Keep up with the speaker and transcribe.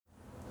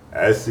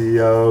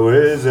SEO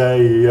is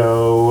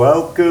AEO.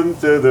 Welcome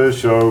to the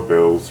show,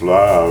 Bill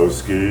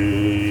Slawski.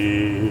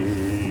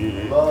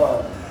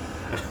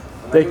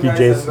 Thank you,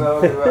 Jason.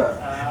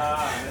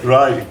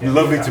 Right,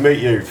 lovely to meet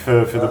you.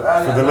 For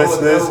the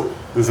listeners,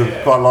 there's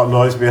quite a lot of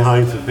noise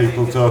behind for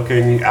people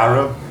talking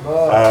Arab.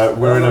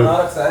 We're in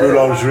a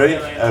boulangerie,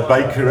 a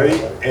bakery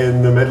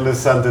in the middle of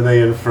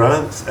Saint-Denis in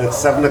France at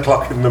 7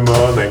 o'clock in the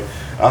morning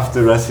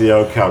after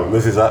SEO camp.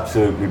 This is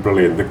absolutely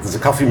brilliant. There's a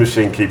coffee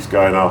machine keeps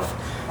going off.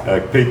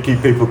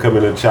 Keep people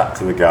coming and chat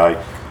to the guy.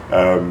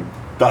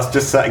 That's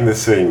just setting the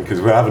scene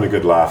because we're having a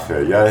good laugh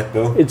here. Yeah,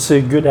 Bill? It's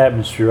a good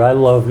atmosphere. I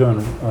love going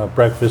to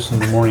breakfast in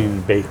the morning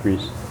in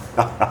bakeries.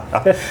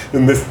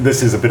 And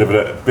this is a bit of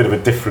a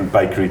different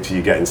bakery to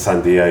you get in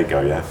San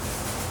Diego, yeah?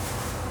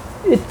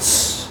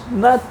 It's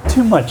not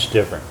too much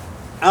different.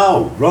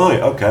 Oh, right,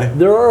 okay.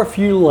 There are a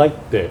few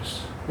like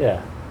this,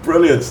 yeah.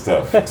 Brilliant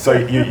stuff. So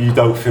you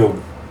don't feel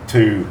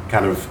too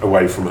kind of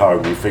away from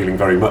home. You're feeling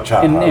very much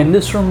at home. And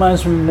this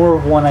reminds me more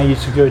of one I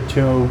used to go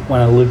to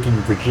when I lived in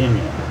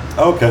Virginia.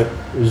 Okay.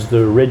 It was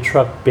the Red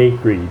Truck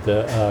Bakery.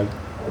 The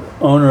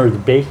owner, the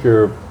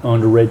baker,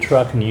 owned a red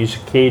truck and he used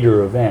to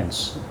cater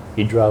events.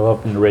 He'd drive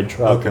up in the red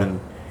truck and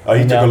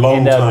he took a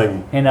long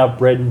time. Hand out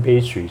bread and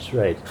pastries,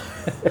 right.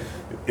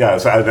 Yeah,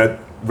 so at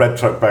Red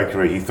Truck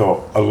Bakery, he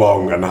thought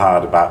long and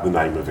hard about the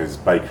name of his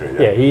bakery.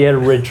 Yeah, he had a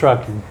red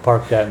truck and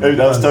parked out in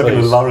I was talking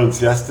to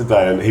Lawrence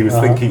yesterday, and he was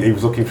thinking, he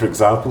was looking for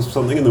examples of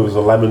something, and there was a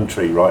lemon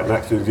tree right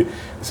next to it.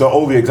 So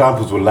all the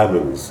examples were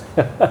lemons.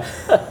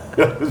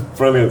 It was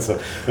brilliant. So,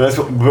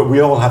 but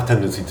we all have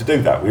tendency to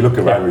do that. We look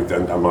around,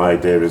 and my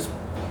idea is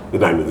the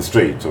name of the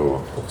street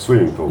or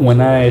swimming pool. When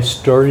I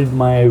started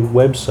my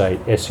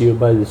website, SEO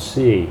by the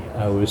Sea,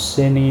 I was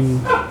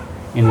sitting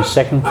in a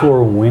second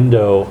floor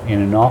window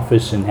in an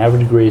office in Havre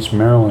de Grace,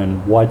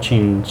 Maryland,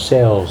 watching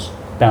sails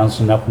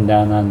bouncing up and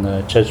down on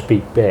the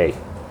Chesapeake Bay.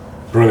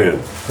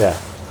 Brilliant. Yeah.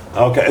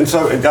 Okay, and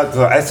so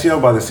SEO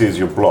by the Sea is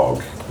your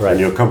blog, right. And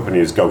your company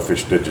is Go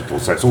Fish Digital,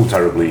 so it's all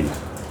terribly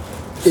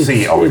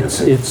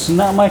sea-oriented. It's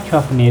not my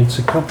company, it's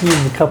a company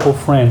of a couple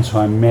friends who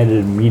I met at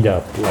a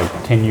meetup like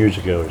 10 years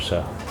ago or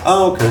so.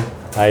 Oh, okay.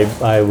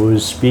 I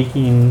was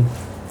speaking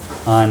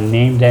on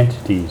named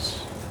entities.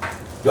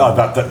 Oh,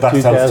 that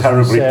sounds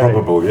terribly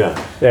probable, yeah.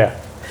 Yeah.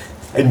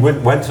 And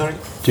when, sorry?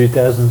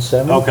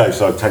 2007. Okay,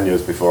 so 10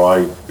 years before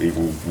I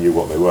even knew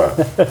what they were.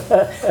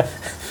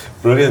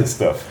 Brilliant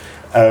stuff.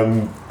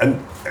 And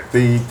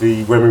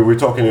when we were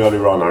talking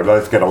earlier on, I'd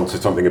like to get on to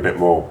something a bit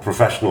more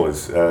professional.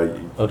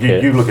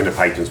 You looking at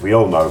patents, we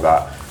all know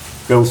that.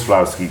 Bill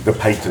Slawski, the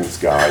patents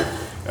guy.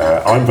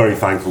 I'm very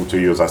thankful to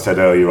you, as I said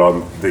earlier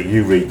on, that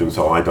you read them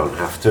so I don't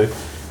have to.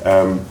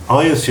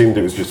 I assumed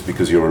it was just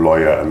because you're a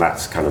lawyer and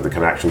that's kind of the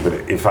connection, but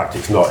in fact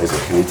it's not, is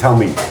it? Can you tell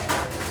me?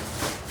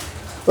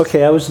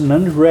 Okay, I was an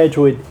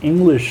undergraduate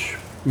English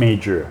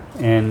major,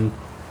 and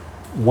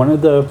one of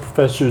the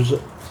professors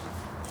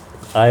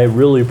I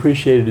really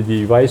appreciated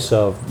the advice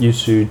of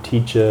used to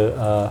teach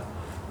or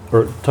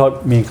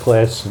taught me a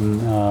class in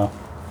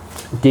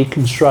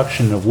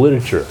deconstruction of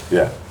literature.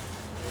 Yeah.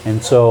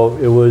 And so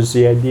it was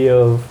the idea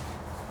of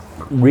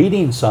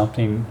reading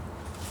something,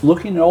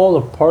 looking at all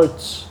the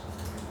parts,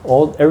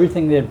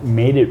 everything that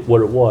made it what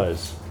it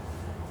was,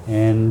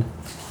 and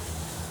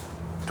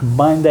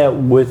combine that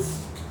with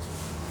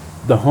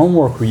the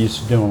homework we used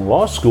to do in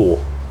law school,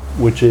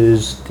 which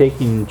is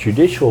taking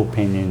judicial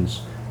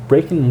opinions,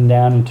 breaking them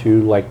down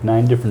into like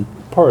 9 different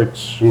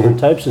parts or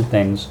types of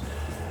things.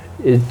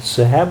 It's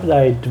a habit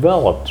I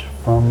developed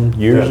from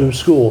years of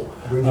school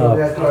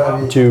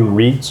to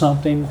read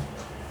something,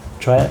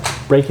 try to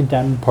break it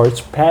down in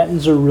parts.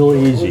 Patents are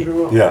really easy.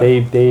 Yeah.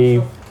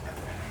 They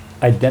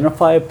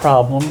identify a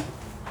problem.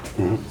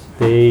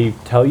 They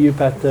tell you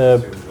about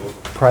the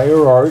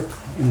prior art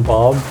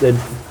involved that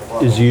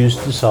is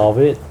used to solve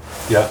it,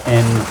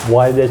 and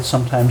why that's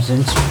sometimes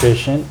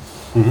insufficient.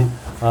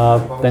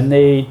 Then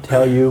they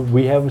tell you,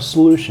 we have a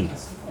solution,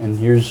 and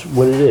here's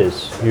what it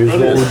is. Here's what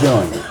we're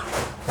doing.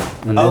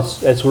 And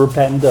that's what a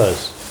patent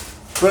does.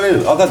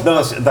 Brilliant. Oh,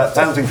 that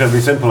sounds incredibly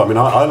simple. I mean,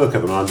 I look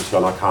at them and I'm just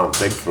going, I can't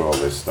dig through all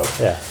this stuff.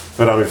 Yeah.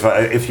 But I mean,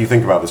 if you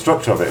think about the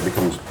structure of it, it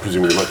becomes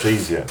presumably much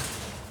easier.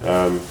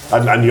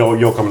 And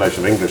your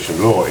combination of English and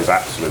law is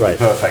absolutely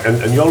perfect.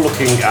 And you're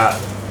looking at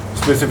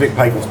specific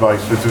patents by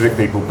specific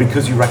people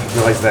because you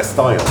recognise their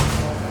style.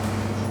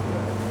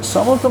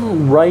 Some of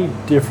them write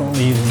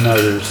differently than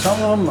others.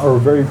 Some of them are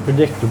very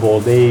predictable.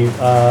 They,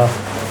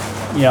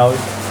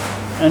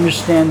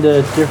 understand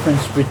the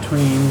difference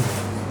between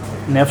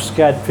an F.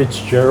 Scott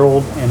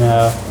Fitzgerald and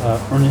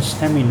Ernest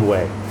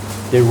Hemingway.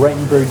 They write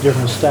in very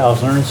different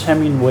styles. Ernest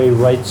Hemingway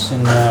writes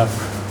in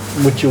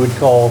what you would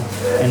call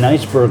an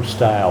iceberg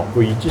style,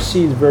 where you just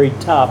see the very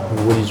top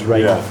of what he's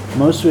writing. Yeah.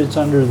 Most of it's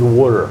under the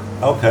water.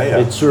 Okay, yeah.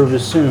 It's sort of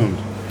assumed.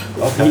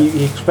 Okay.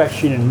 He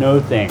expects you to know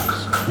things.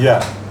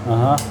 Yeah.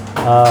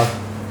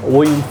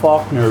 William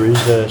Faulkner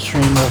is a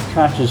stream of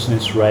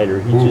consciousness writer.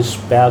 He just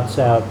spouts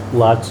out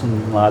lots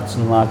and lots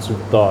and lots of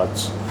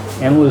thoughts,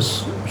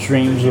 endless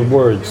streams of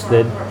words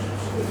that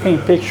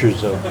paint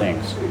pictures of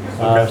things.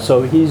 Okay.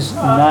 So he's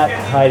not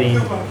hiding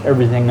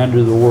everything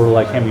under the water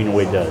like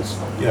Hemingway does.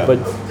 Yeah. But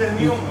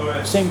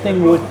same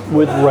thing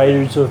with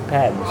writers of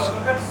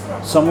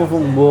patents. Some of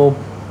them will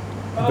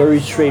very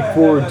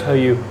straightforward tell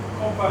you,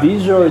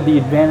 these are the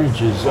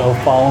advantages of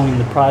following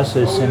the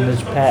process in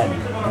this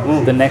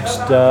patent. The next,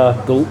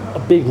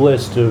 a big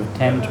list of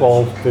 10,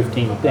 12,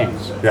 15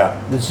 things.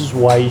 Yeah. This is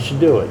why you should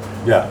do it.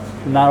 Yeah.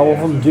 Not all of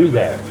them do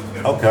that.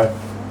 Okay.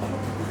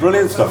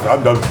 Brilliant stuff.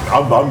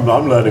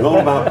 I'm learning all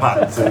about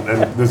patents,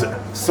 and there's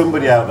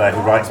somebody out there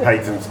who writes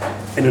patents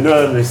in an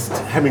earnest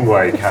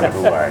Hemingway kind of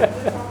a way.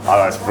 Oh,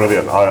 that's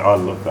brilliant. I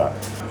love that.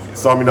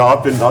 So I mean,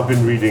 I've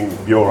been reading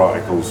your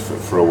articles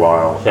for a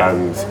while, Yeah.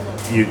 and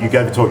you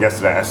gave a talk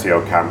yesterday at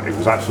SEO Camp. It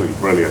was absolutely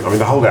brilliant. I mean,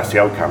 the whole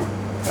SEO Camp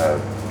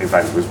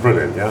event was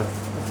brilliant. Yeah.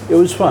 It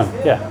was fun,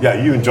 yeah.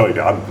 Yeah, you enjoyed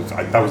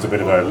it. That was a bit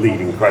of a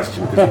leading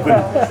question because you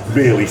couldn't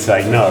really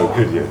say no,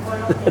 could you?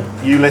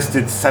 You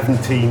listed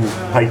 17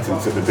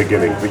 patents at the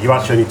beginning, but you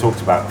actually only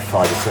talked about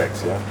 5 or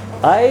 6, yeah?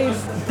 I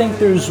think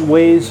there's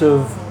ways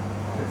of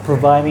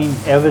providing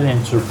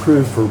evidence or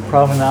proof or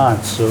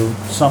provenance of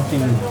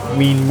something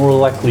being more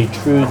likely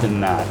true than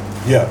not.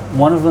 Yeah.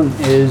 One of them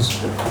is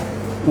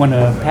when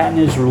a patent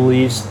is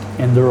released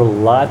and there are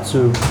lots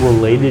of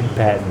related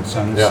patents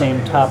on the Yeah.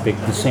 same topic,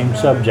 the same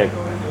subject,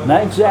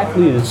 not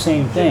exactly the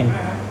same thing,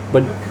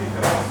 but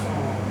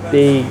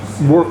they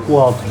work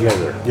well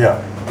together. Yeah.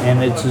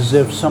 And it's as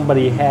if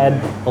somebody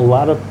had a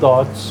lot of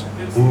thoughts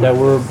that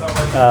were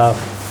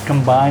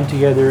combined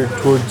together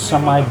towards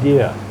some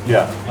idea.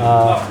 Yeah.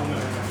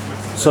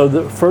 So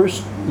the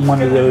first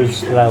one of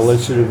those that I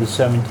listed of the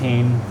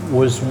 17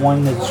 was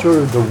one that's sort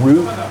of the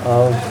root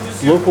of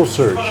local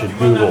search at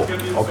Google.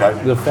 Okay.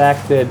 The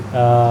fact that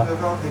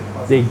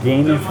they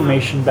gain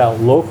information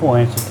about local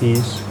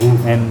entities,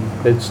 and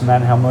that's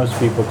not how most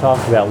people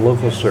talk about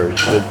local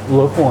search, but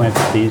local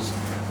entities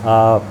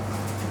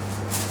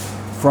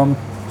from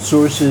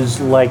sources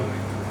like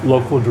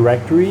local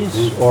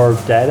directories or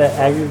data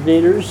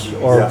aggregators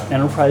or Yeah.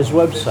 enterprise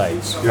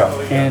websites. Yeah.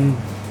 And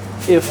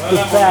if the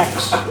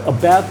facts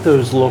about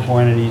those local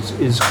entities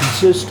is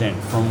consistent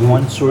from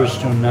one source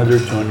to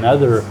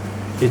another,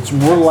 it's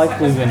more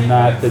likely than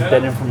not that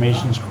that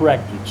information is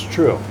correct. It's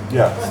true.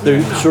 Yeah.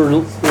 They're sort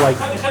of like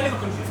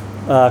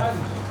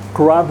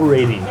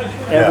corroborating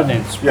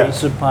evidence Yeah.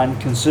 based upon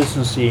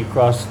consistency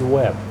across the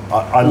web.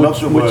 I love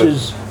the word. Which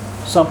is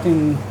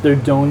something they're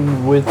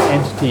doing with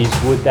entities,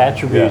 with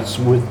attributes,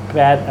 with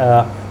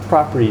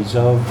properties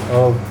of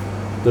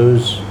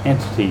those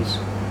entities.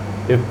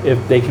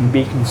 If they can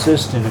be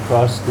consistent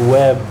across the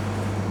web,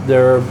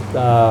 they're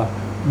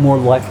more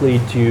likely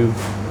to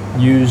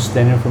use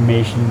that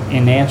information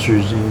in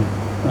answers in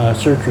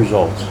search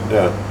results.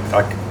 Yeah.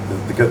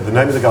 The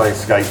name of the guy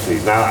escapes me.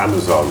 He's now at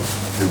Amazon,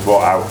 who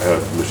bought out a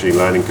machine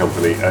learning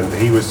company, and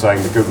he was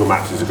saying that Google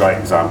Maps is a great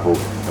example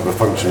of a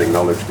functioning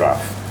knowledge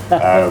graph.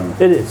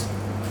 It is.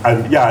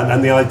 And yeah,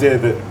 and the idea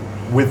that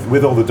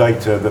with all the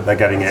data that they're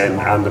getting in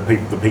and the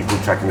people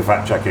checking the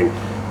fact checking,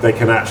 they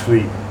can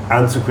actually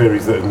answer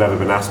queries that have never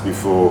been asked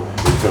before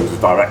in terms of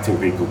directing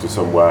people to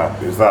somewhere.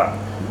 Is that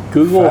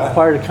Google fair?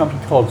 acquired a company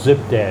called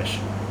ZipDash,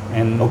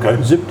 and Okay.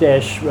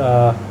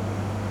 ZipDash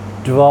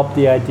developed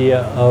the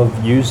idea of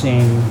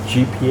using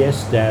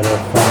GPS data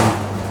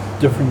from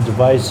different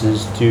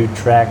devices to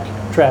track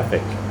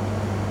traffic.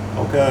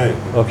 Okay.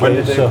 Okay, When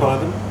did they so- acquire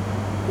them?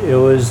 It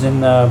was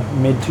in the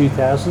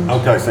mid-2000s.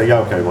 Okay, so yeah,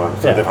 okay, well,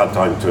 so Yeah. they've had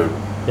time to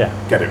Yeah.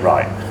 get it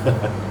right.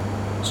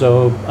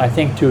 So I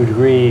think to a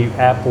degree,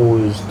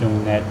 Apple is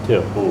doing that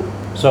too. Ooh.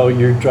 So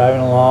you're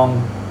driving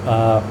along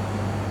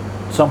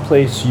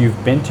someplace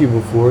you've been to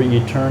before, you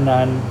turn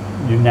on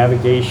your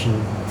navigation,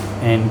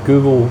 and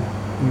Google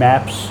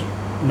Maps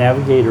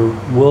Navigator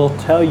will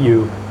tell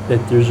you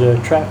that there's a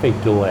traffic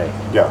delay.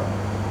 Yeah.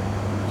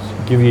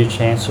 Give you a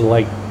chance to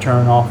like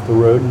turn off the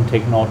road and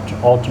take an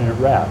alternate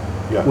route,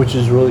 Yeah. which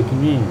is really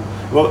convenient.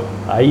 Well,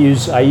 I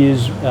use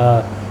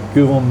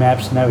Google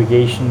Maps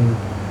navigation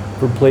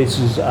for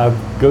places I've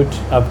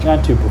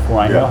gone to before.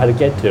 I know Yeah. how to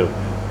get to,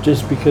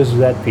 just because of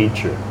that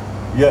feature.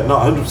 yeah, no,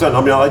 100%. I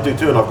mean, I do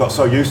too, and I've got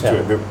so used to Yeah.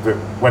 it that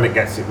when it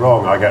gets it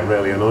wrong, I get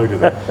really annoyed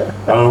with it.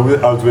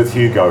 And I was with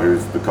Hugo,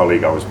 who's the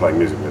colleague I was playing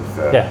music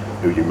with, Yeah.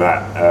 who you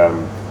met,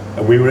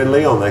 and we were in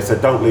Lyon. They said,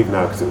 don't leave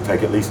now because it will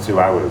take at least 2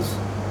 hours.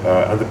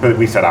 But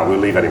we said, we'll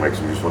leave anyway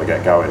because we just want to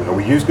get going. And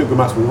we used Google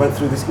Maps. We went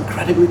through this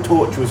incredibly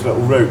tortuous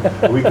little route.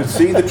 And we could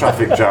see the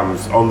traffic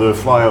jams on the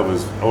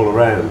flyovers all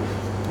around.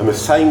 And the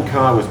same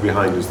car was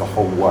behind us the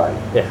whole way.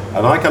 Yeah.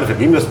 And I kind of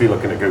think, you must be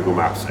looking at Google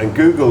Maps. And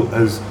Google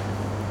has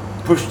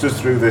pushed us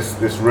through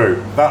this route.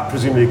 That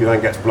presumably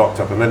then gets blocked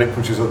up and then it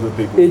pushes other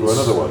people through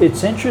another one.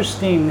 It's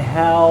interesting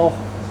how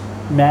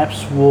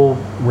maps will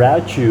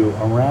route you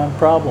around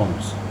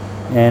problems.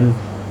 And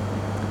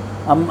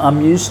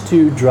I'm used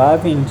to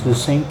driving to the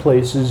same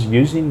places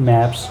using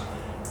maps,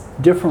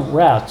 different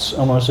routes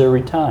almost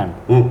every time.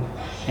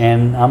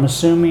 And I'm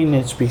assuming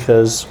it's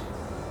because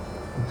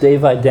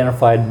they've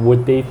identified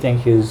what they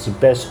think is the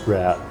best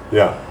route.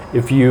 Yeah.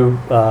 If you,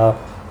 I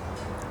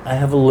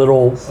have a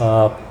little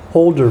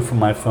holder for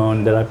my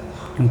phone that I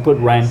can put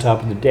right on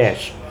top of the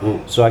dash.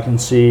 So I can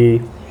see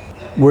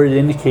where it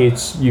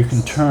indicates you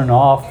can turn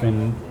off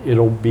and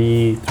it'll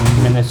be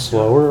 3 minutes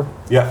slower,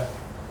 Yeah.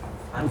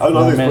 Oh, no,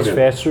 4 that's minutes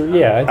brilliant. faster.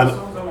 Yeah. And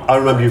I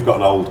remember you've got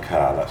an old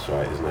car, that's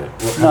right, isn't it?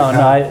 What No, kind of no,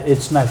 car?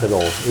 it's not that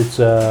old. It's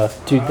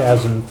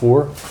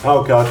 2004.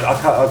 Oh, God,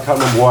 I can't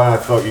remember why I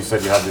thought you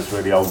said you had this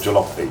really old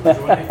jalopy.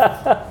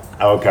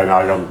 Okay,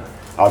 no,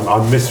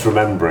 I'm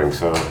misremembering,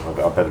 so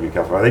I better be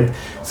careful. I think,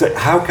 so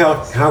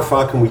how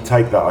far can we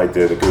take that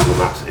idea that Google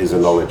Maps is a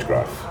knowledge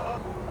graph?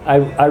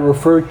 I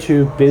refer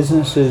to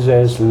businesses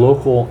as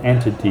local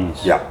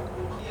entities. Yeah,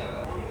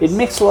 It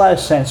makes a lot of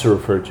sense to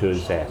refer to it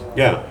as that.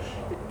 yeah,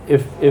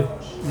 If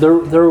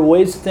there are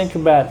ways to think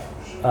about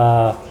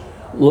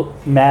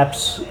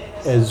maps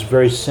as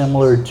very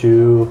similar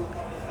to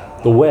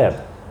the web,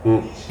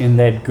 in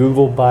that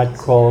Googlebot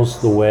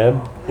crawls the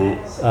web.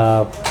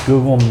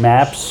 Google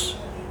Maps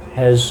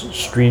has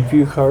Street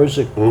View cars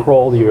that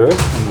crawl the earth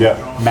and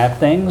yeah, map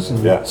things and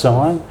Yeah. so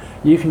on.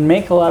 You can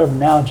make a lot of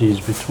analogies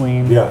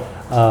between yeah,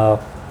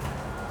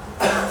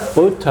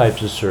 both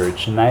types of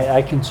search, and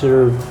I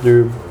consider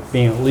there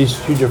being at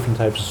least two different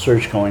types of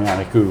search going on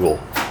at Google.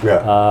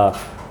 yeah,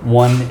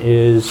 One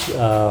is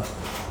a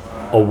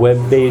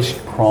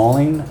web-based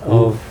crawling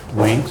of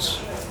links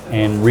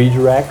and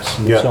redirects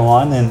and Yeah. so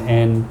on,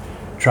 and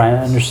trying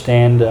to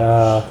understand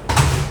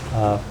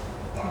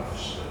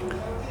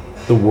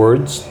the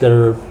words that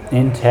are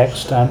in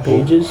text on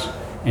pages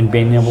and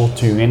being able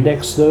to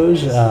index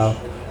those.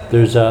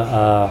 There's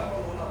a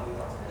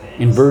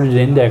inverted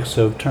index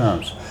of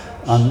terms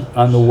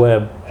on the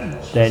web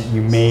that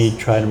you may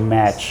try to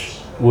match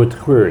with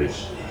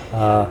queries,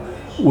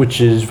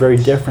 which is very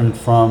different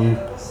from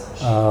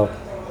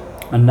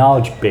a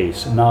knowledge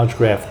base, a knowledge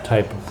graph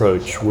type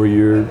approach, where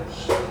you're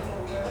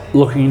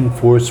looking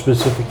for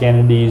specific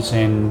entities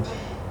and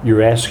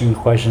you're asking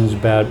questions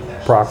about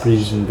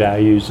properties and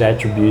values,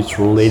 attributes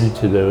related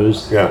to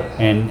those. Yeah.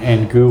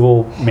 And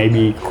Google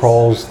maybe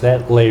crawls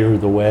that layer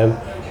of the web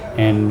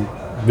and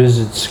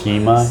visits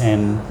schema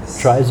and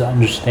tries to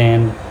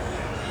understand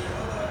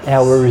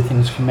how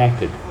everything's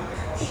connected.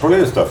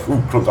 brilliant stuff.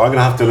 Ooh, crumbs. I'm going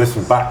to have to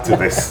listen back to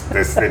this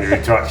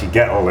interview to actually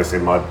get all this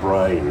in my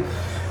brain.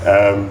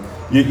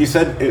 You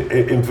said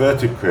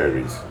inverted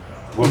queries.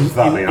 What does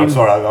that mean? I'm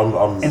sorry.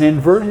 I'm An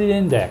inverted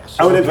index.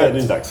 an inverted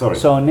index. Sorry.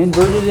 So an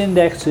inverted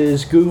index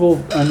is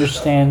Google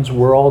understands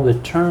where all the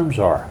terms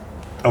are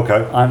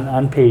Okay.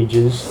 on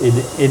pages.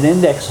 It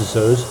indexes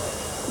those.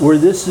 Where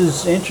this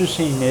is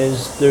interesting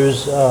is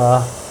there's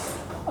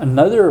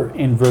another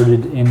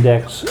inverted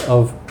index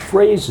of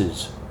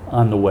phrases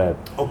on the web.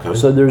 Okay.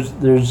 So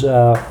there's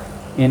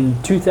in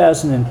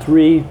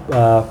 2003,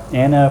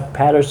 Anna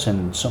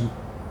Patterson,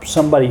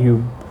 somebody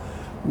who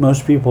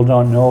most people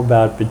don't know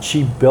about, but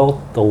she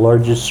built the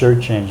largest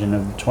search engine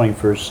of the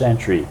 21st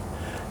century.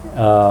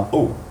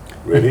 Oh,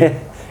 really?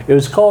 It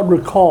was called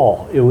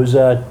Recall. It was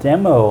a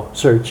demo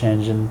search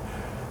engine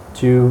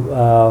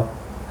to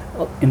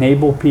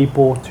enable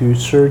people to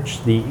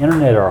search the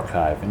Internet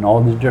Archive and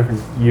all the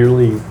different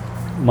yearly,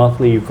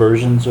 monthly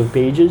versions of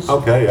pages.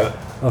 Okay. Yeah.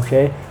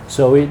 Okay,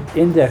 so it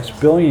indexed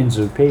billions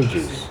of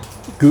pages.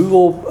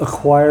 Google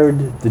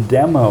acquired the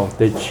demo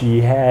that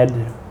she had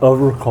of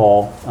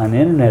Recall on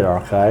Internet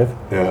Archive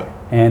Yeah.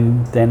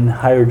 and then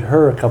hired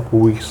her a couple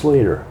weeks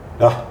later.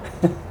 Ah,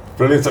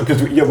 brilliant.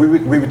 Because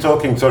we were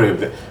talking. Sorry,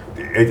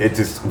 it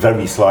is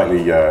very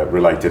slightly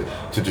related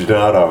to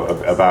Gennaro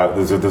about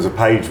there's a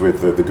page with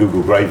the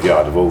Google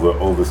graveyard of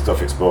all the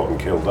stuff it's bought and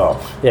killed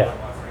off. Yeah.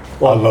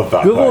 Well, I love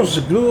that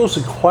Google's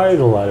acquired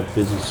a lot of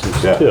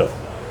businesses Yeah. too.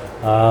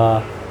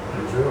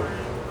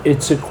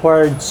 It's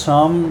acquired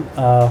some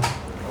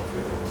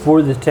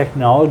for the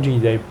technology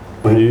they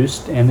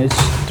produced, and it's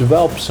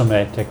developed some of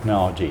that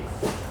technology.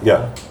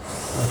 Yeah.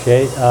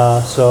 Okay,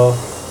 so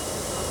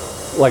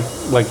like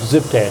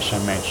ZipDash I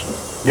mentioned.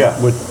 Yeah.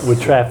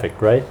 With traffic,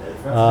 right?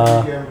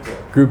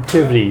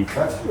 Grouptivity,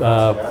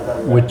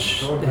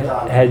 which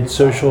had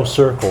social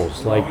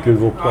circles like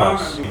Google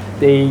Plus.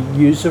 They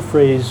use the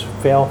phrase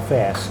 "fail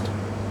fast."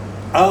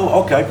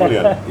 Oh, okay,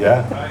 brilliant.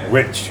 Yeah.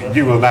 Which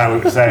you will now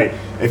say,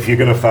 if you're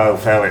going to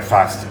fail it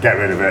fast, get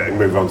rid of it and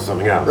move on to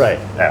something else. Right.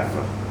 Yeah.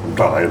 I'm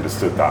glad I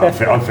understood that.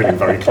 I'm feeling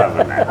very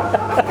clever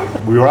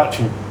now. We were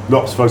actually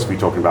not supposed to be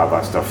talking about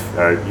that stuff.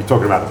 You're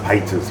talking about the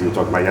patents you were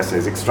talking about yesterday,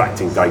 is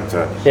extracting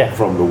data Yeah.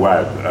 from the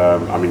web.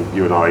 I mean,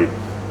 you and I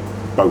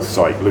both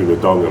cite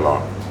Lunadong a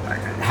lot.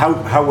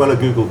 How well are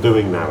Google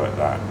doing now at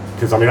that?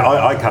 Because I mean,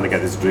 I kind of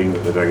get this dream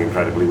that they're doing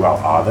incredibly well.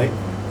 Are they?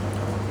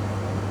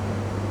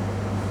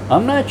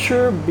 I'm not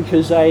sure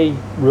because I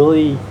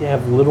really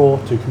have little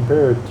to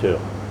compare it to.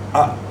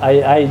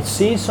 I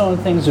see some of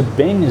the things that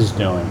Bing is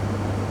doing,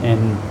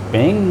 and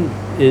Bing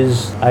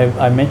is,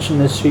 I mentioned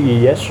this to you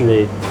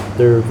yesterday,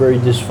 they're very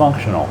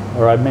dysfunctional,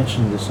 or I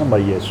mentioned to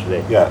somebody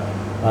yesterday. Yeah.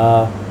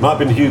 Might have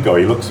been Hugo,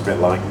 he looks a bit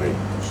like me,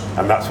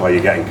 and that's why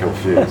you're getting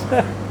confused.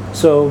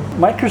 So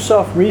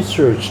Microsoft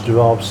Research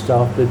develops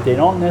stuff that they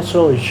don't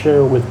necessarily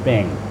share with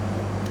Bing.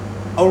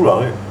 Oh,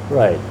 right.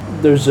 Right.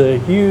 There's a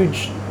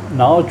huge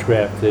knowledge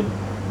graph that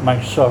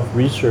Microsoft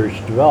Research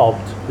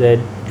developed that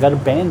got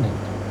abandoned.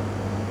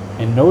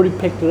 And nobody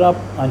picked it up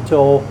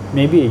until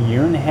maybe a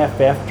year and a half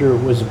after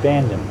it was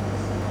abandoned.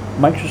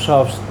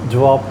 Microsoft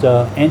developed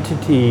an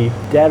entity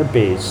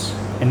database,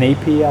 an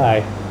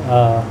API,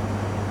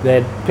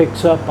 that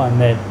picks up on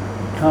that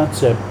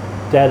concept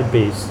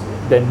database,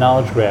 that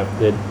knowledge graph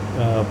that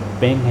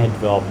Bing had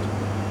developed.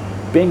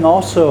 Bing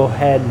also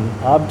had an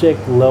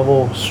object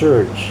level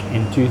search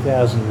in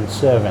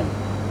 2007.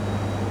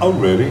 Oh,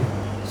 really?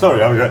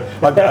 Sorry,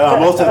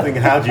 I'm also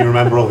thinking, how do you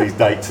remember all these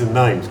dates and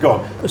names? Go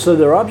on. So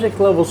their object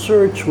level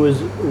search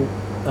was,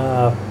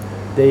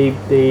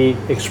 they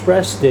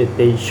expressed it,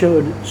 they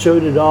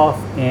showed it off,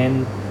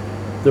 and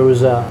there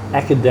was a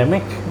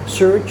academic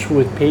search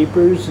with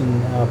papers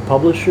and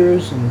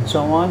publishers and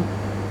so on,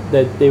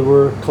 that they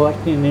were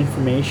collecting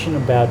information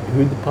about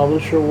who the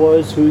publisher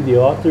was, who the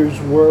authors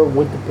were,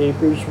 what the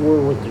papers were,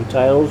 what their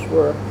titles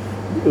were.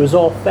 It was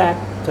all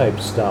fact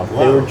type stuff. Wow.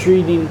 They were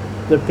treating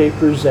the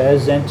papers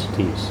as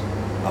entities.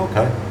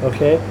 Okay.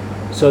 Okay?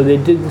 So they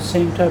did the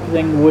same type of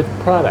thing with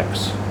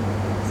products.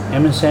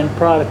 MSN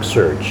product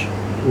search,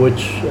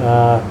 which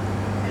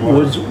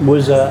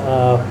was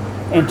a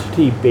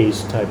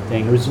entity-based type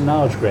thing. It was a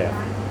knowledge graph.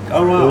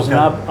 Oh, right. It was an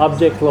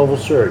object level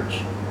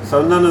search.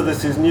 So none of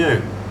this is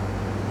new.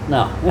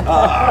 No.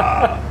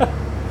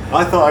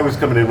 I thought I was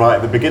coming in right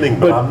at the beginning,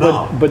 but I'm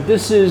not. But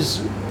this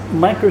is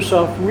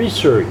Microsoft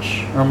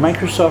Research, or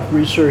Microsoft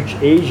Research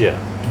Asia,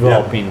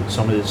 developing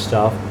some of this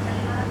stuff,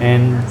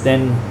 and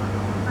then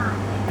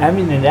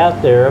having it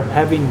out there,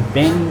 having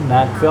Bing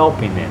not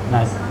developing it,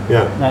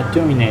 not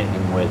doing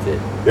anything with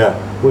it. Yeah.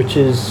 Which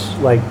is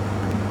like,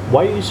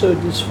 why are you so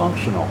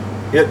dysfunctional?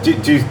 Yeah. Do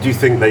you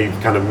think they've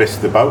kind of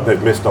missed the boat?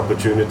 They've missed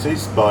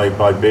opportunities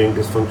by being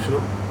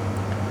dysfunctional?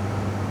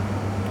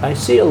 I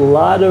see a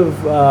lot of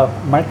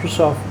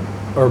Microsoft,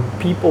 or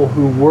people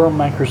who were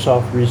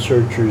Microsoft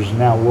researchers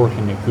now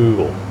working at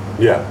Google.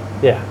 Yeah.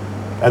 Yeah.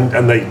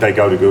 And they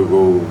go to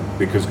Google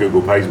because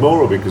Google pays more,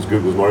 or because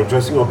Google's more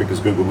interesting, or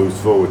because Google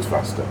moves forwards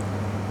faster?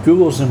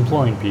 Google's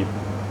employing people.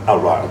 Oh,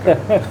 right, okay.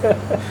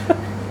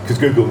 Because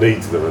Google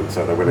needs them, and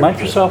so they're willing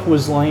Microsoft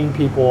was laying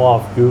people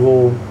off.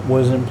 Google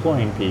was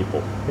employing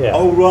people. Yeah.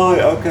 Oh, right,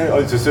 okay. Oh,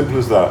 it's as simple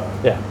as that.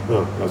 Yeah.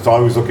 Oh, so I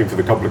was looking for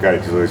the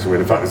complicated solution,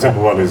 when in fact the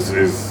simple one is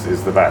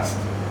the best.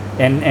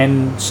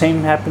 And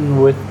same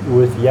happened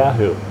with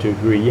Yahoo, to a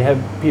degree. You have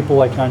people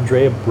like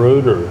Andrea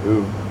Broder,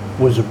 who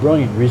was a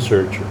brilliant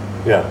researcher.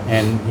 Yeah.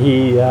 And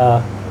he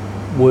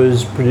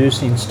was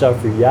producing stuff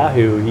for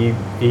Yahoo.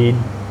 He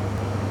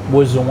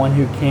was the one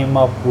who came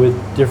up with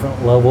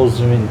different levels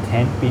of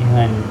intent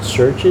behind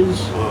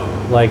searches,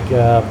 like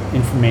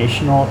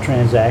informational,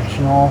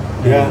 transactional,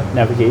 and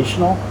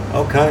navigational.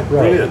 Okay, Right.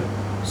 brilliant.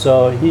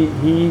 So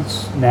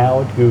he's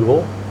now at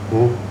Google.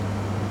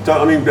 So,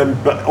 I mean,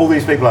 but all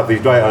these people have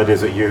these great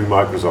ideas at Yahoo,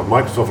 Microsoft.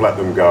 Microsoft let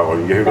them go, or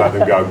Yahoo let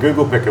them go.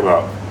 Google pick them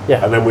up.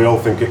 Yeah. And then we all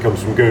think it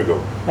comes from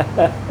Google.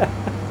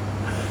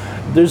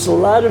 There's a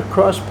lot of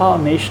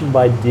cross-pollination of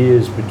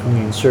ideas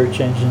between search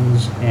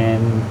engines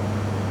and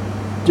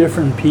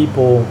different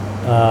people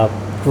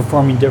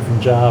performing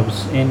different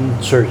jobs in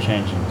search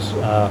engines.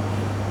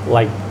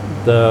 Like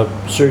the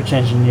search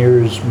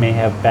engineers may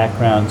have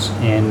backgrounds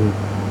in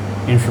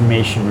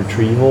information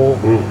retrieval,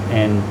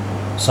 and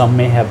some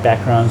may have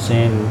backgrounds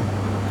in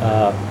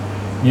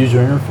user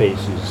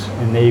interfaces,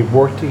 and they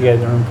work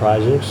together in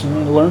projects and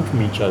they learn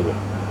from each other.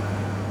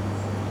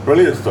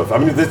 Brilliant stuff. I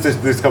mean,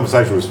 this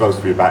conversation was supposed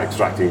to be about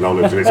extracting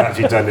knowledge, and it's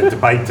actually turned into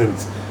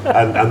patents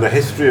and the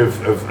history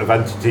of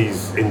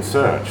entities in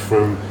search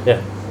from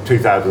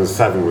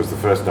 2007 was the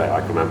first day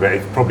I can remember.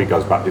 It probably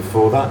goes back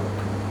before that.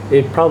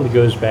 It probably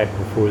goes back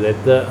before that.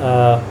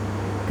 The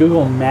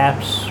Google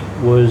Maps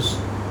was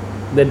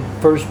the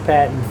first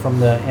patent from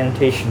the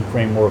annotation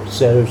framework,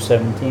 set of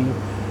 17.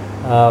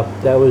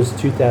 That was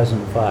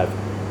 2005.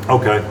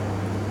 Okay.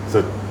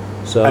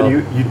 So and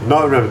you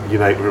not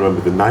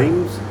remember the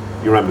names.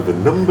 You remember the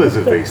numbers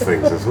of these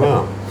things as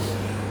well.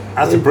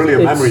 That's a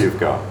brilliant memory you've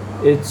got.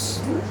 It's.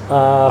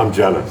 I'm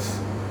jealous.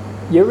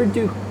 You ever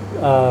do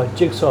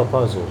jigsaw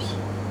puzzles?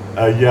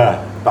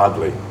 Yeah,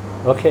 badly.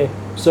 Okay,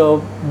 so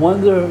one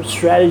of the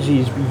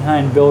strategies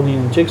behind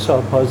building a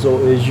jigsaw puzzle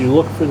is you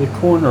look for the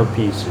corner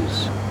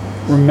pieces.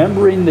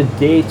 Remembering the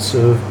dates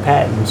of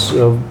patents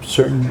of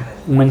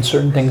when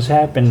certain things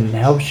happen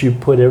helps you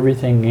put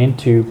everything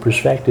into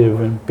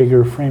perspective and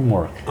bigger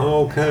framework.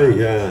 Okay,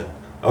 yeah.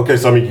 Okay,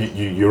 so I mean,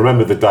 you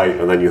remember the date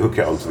and then you hook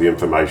it onto the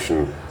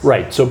information.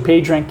 Right, so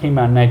PageRank came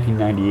out in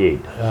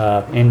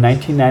 1998. In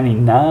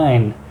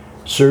 1999,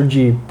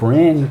 Sergey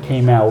Brin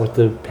came out with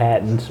the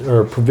patent,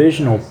 or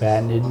provisional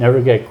patent. It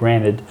never got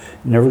granted.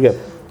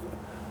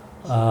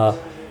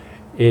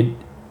 It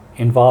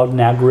involved an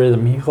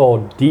algorithm he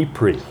called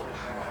DPRI,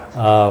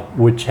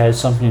 which has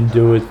something to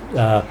do with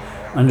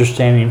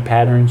understanding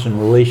patterns and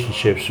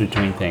relationships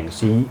between things.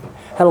 He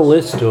had a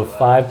list of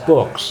 5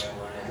 books.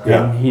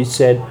 And he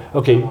said,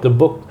 okay, the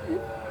book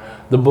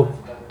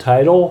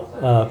title,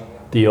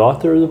 the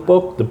author of the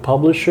book, the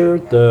publisher,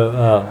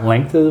 the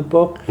length of the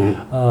book.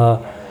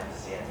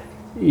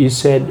 you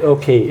said,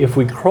 okay, if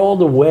we crawl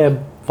the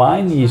web,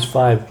 find these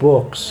 5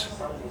 books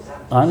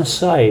on a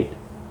site,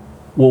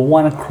 we'll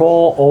want to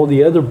crawl all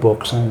the other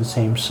books on the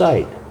same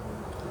site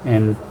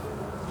and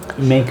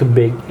make a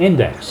big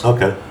index.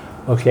 Okay.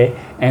 Okay,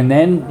 and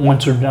then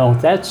once we're done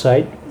with that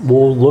site,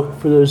 we'll look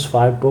for those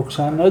 5 books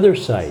on other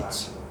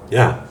sites.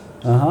 Yeah.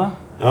 Uh-huh.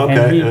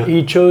 Okay. And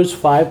he chose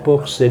 5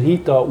 books that he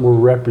thought were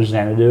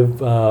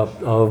representative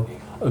of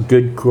a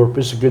good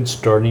corpus, a good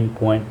starting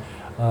point.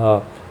 3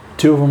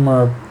 of them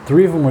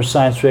are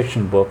science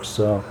fiction books.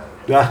 So.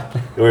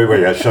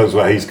 Wait, that shows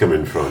where he's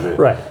coming from. Yeah.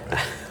 Right.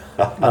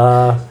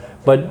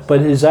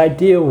 But his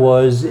idea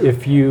was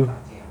if you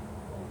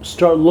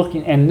start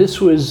looking, and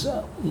this was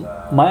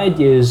my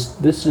idea is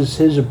this is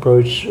his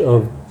approach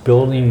of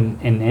building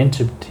an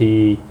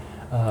entity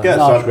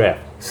knowledge graph.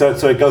 So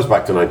it goes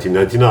back to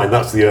 1999.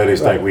 That's the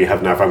earliest date we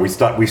have now found. We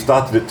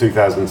started at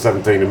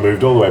 2017 and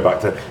moved all the way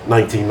back to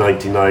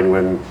 1999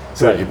 when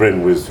Sergey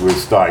Brin was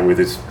starting with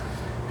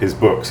his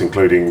books,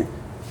 including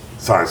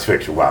science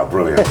fiction. Wow,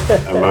 brilliant,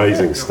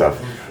 amazing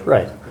stuff.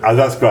 Right.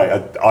 That's great.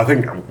 I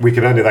think we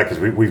can end it there because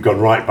we've gone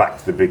right back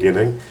to the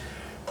beginning.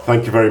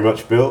 Thank you very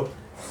much, Bill.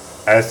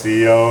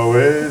 SEO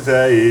is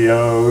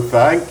AEO.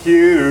 Thank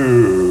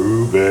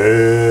you,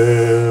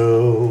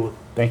 Bill.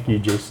 Thank you,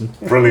 Jason.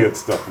 Brilliant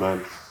stuff,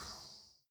 man.